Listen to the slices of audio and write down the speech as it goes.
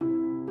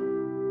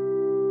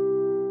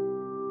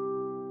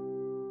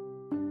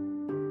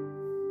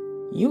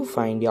You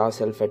find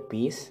yourself at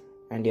peace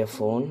and your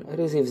phone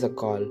receives a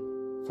call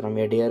from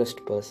your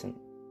dearest person.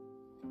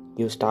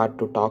 You start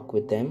to talk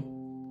with them,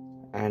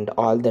 and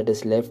all that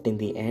is left in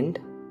the end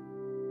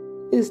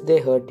is they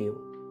hurt you.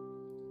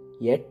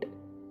 Yet,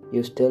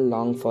 you still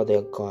long for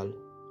their call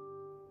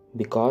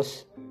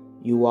because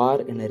you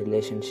are in a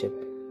relationship.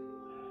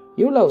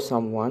 You love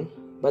someone,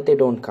 but they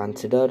don't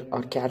consider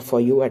or care for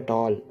you at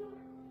all.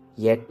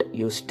 Yet,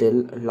 you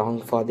still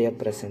long for their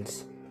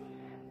presence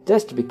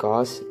just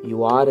because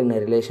you are in a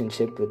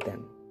relationship with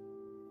them.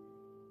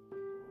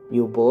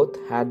 You both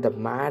had the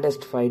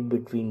maddest fight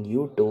between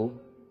you two,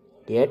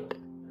 yet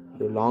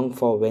you long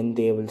for when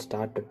they will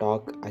start to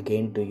talk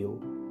again to you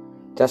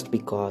just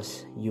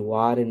because you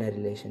are in a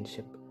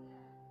relationship.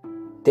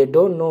 They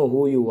don't know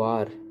who you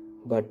are,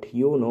 but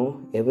you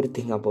know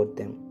everything about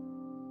them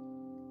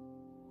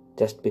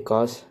just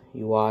because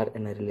you are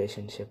in a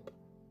relationship.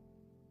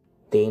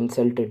 They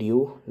insulted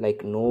you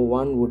like no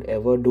one would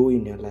ever do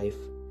in your life,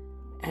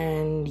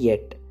 and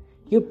yet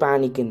you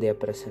panic in their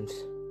presence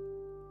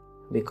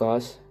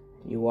because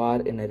you are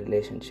in a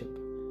relationship.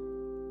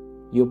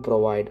 You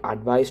provide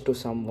advice to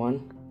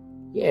someone,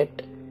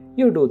 yet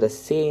you do the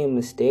same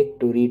mistake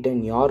to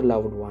return your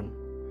loved one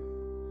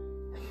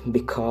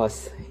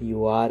because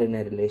you are in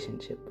a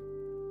relationship.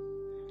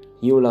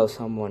 You love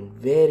someone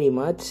very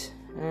much,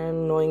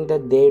 and knowing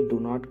that they do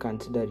not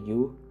consider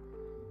you,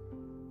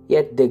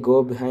 yet they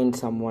go behind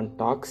someone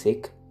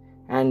toxic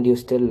and you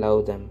still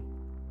love them.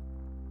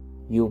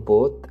 You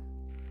both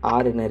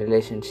are in a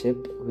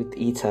relationship with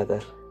each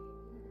other.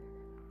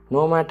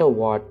 No matter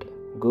what,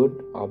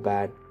 good or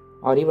bad,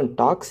 or even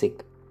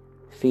toxic,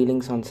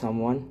 feelings on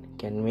someone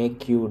can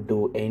make you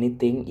do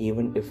anything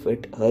even if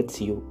it hurts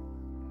you.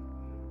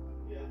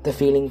 The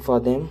feeling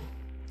for them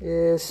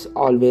is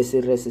always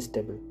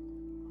irresistible,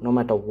 no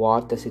matter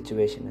what the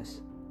situation is.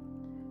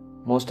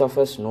 Most of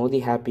us know the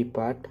happy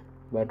part,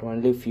 but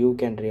only few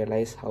can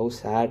realize how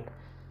sad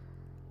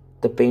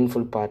the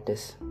painful part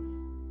is.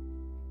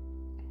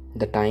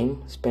 The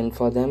time spent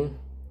for them,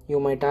 you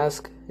might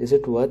ask, is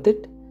it worth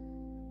it?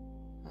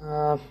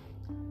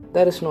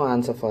 There is no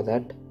answer for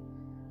that,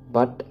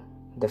 but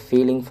the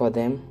feeling for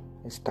them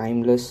is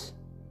timeless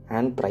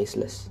and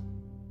priceless.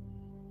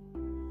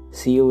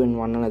 See you in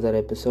one another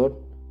episode.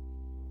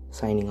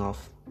 Signing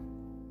off.